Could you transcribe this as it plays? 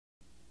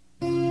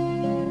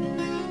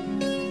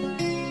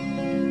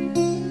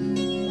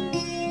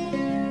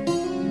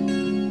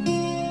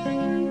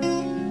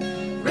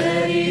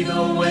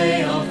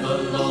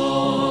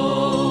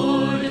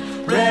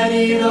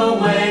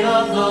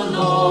of the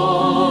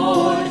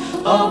Lord.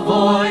 A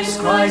voice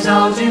cries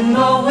out in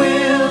the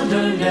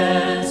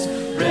wilderness,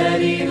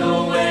 ready the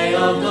way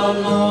of the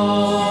Lord.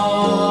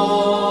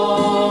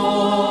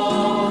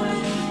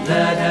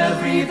 Let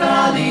every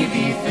valley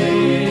be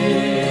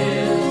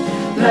filled,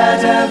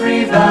 let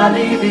every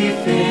valley be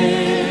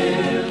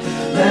filled,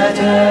 let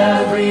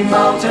every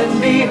mountain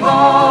be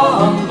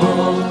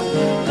humble,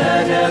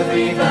 let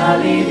every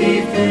valley be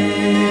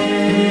filled.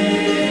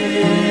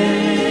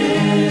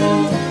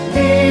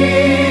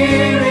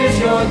 Here is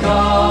your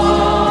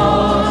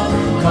God,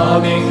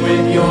 coming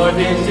with your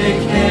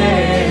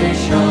vindication.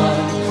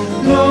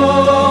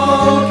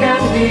 Look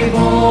and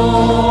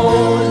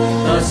behold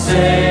the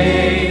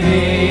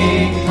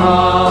saving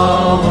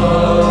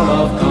power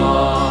of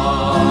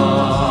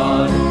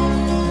God.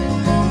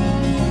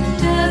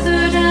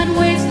 Desert and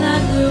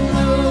wasteland will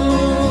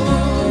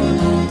bloom,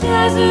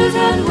 desert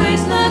and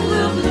wasteland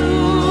will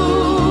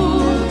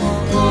bloom.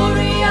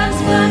 Glory and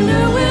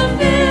splendor will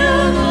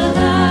fill the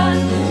land,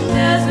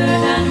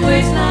 desert and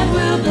wasteland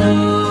will bloom.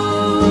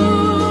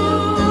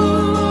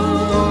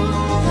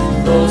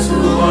 Those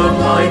who are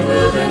blind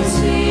will then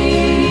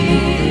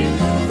see,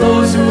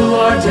 those who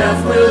are deaf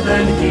will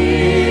then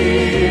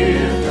hear,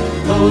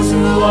 those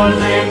who are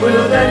lame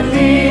will then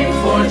leap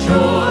for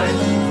joy,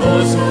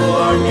 those who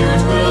are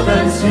mute will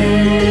then sing.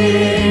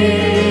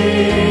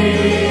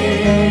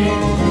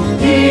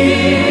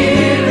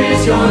 Here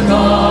is your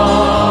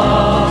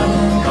God,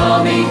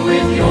 coming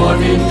with your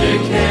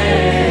vindication.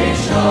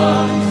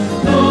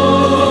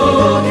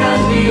 Look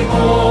and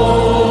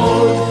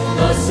behold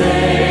the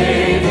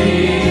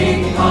saving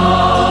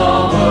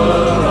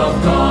power of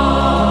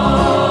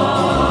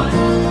God.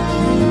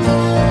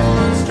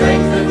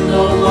 Strengthen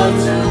the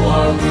ones who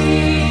are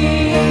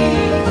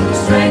weak,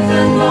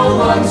 strengthen the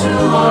ones who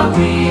are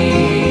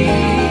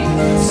weak.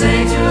 Say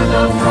to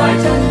the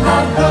frightened,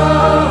 have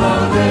courage.